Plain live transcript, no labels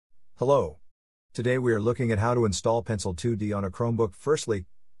Hello. Today we are looking at how to install Pencil2D on a Chromebook. Firstly,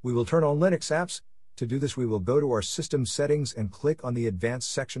 we will turn on Linux apps. To do this, we will go to our system settings and click on the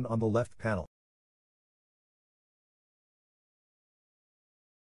Advanced section on the left panel.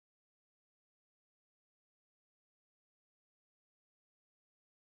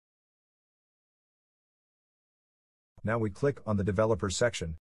 Now we click on the Developers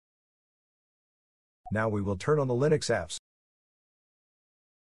section. Now we will turn on the Linux apps.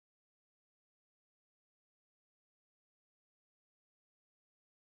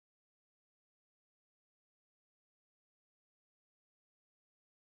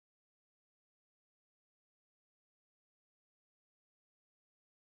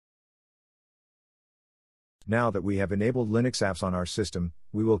 Now that we have enabled Linux apps on our system,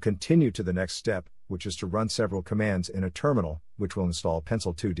 we will continue to the next step, which is to run several commands in a terminal, which will install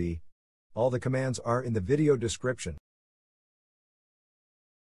Pencil2D. All the commands are in the video description.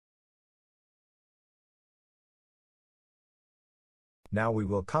 Now we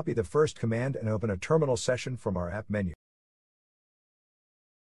will copy the first command and open a terminal session from our app menu.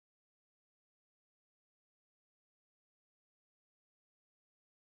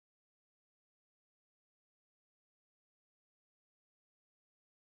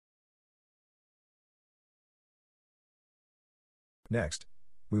 Next,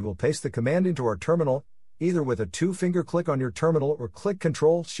 we will paste the command into our terminal, either with a two-finger click on your terminal or click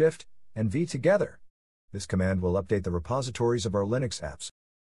Ctrl, Shift, and V together. This command will update the repositories of our Linux apps.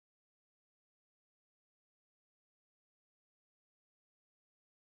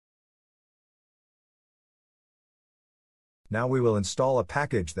 Now we will install a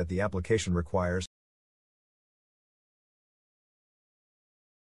package that the application requires.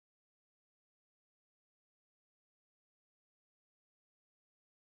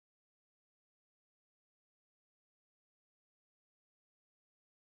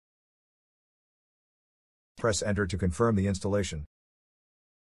 Press Enter to confirm the installation.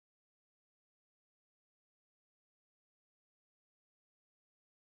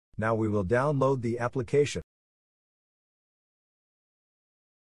 Now we will download the application.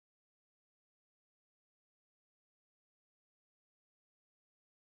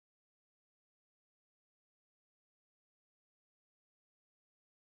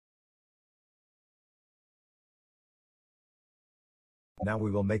 Now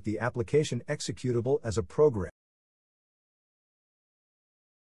we will make the application executable as a program.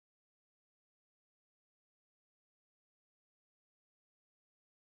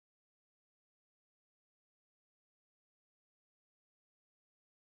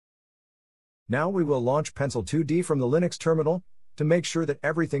 Now we will launch Pencil2D from the Linux terminal to make sure that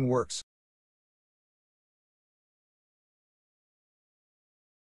everything works.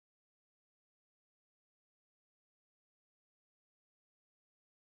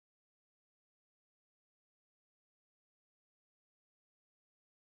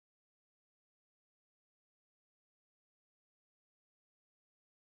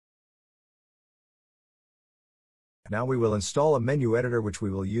 Now we will install a menu editor which we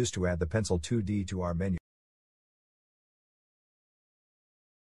will use to add the Pencil2D to our menu.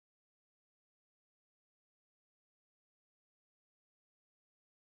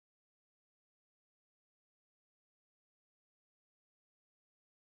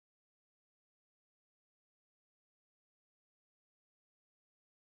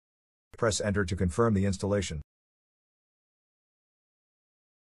 Press Enter to confirm the installation.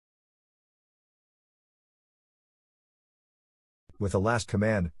 With the last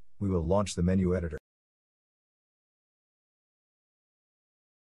command, we will launch the menu editor.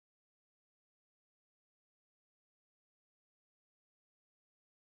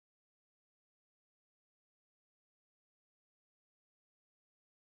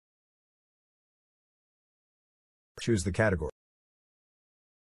 Choose the category.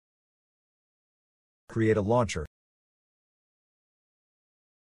 Create a launcher.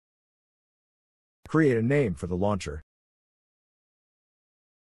 Create a name for the launcher.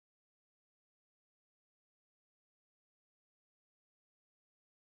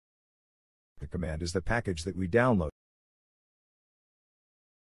 The command is the package that we download.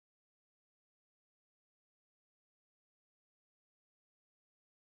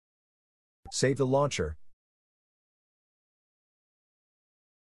 Save the launcher.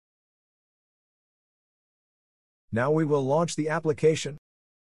 Now we will launch the application.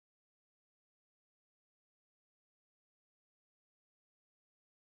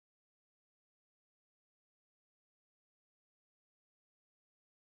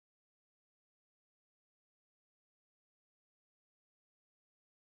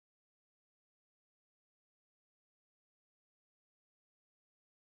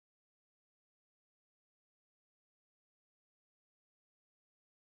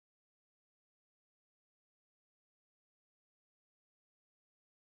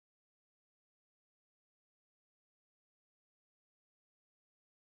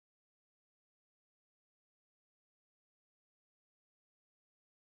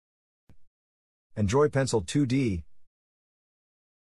 Enjoy Pencil2D,